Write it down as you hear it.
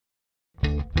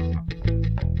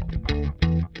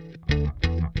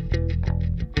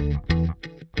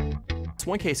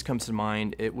one case comes to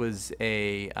mind. It was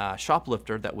a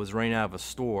shoplifter that was running out of a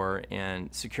store, and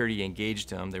security engaged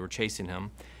him. They were chasing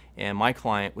him, and my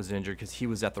client was injured because he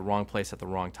was at the wrong place at the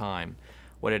wrong time.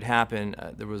 What had happened,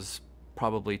 there was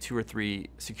probably 2 or 3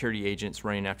 security agents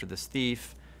running after this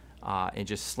thief, and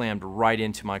just slammed right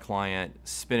into my client,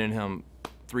 spinning him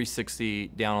 360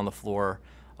 down on the floor,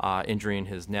 injuring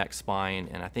his neck, spine,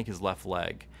 and I think his left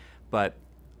leg. But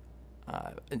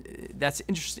that's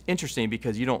interesting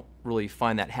because you don't really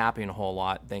find that happening a whole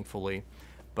lot, thankfully.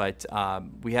 But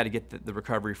we had to get the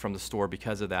recovery from the store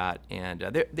because of that,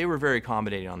 and they were very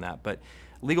accommodating on that. But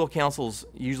legal counsel's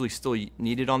usually still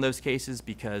needed on those cases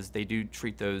because they do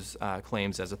treat those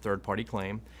claims as a third-party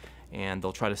claim, and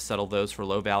they'll try to settle those for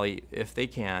low value if they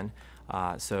can.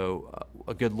 So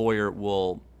a good lawyer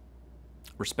will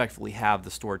respectfully have the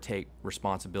store take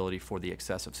responsibility for the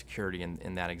excessive security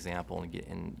in that example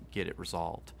and get it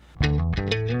resolved.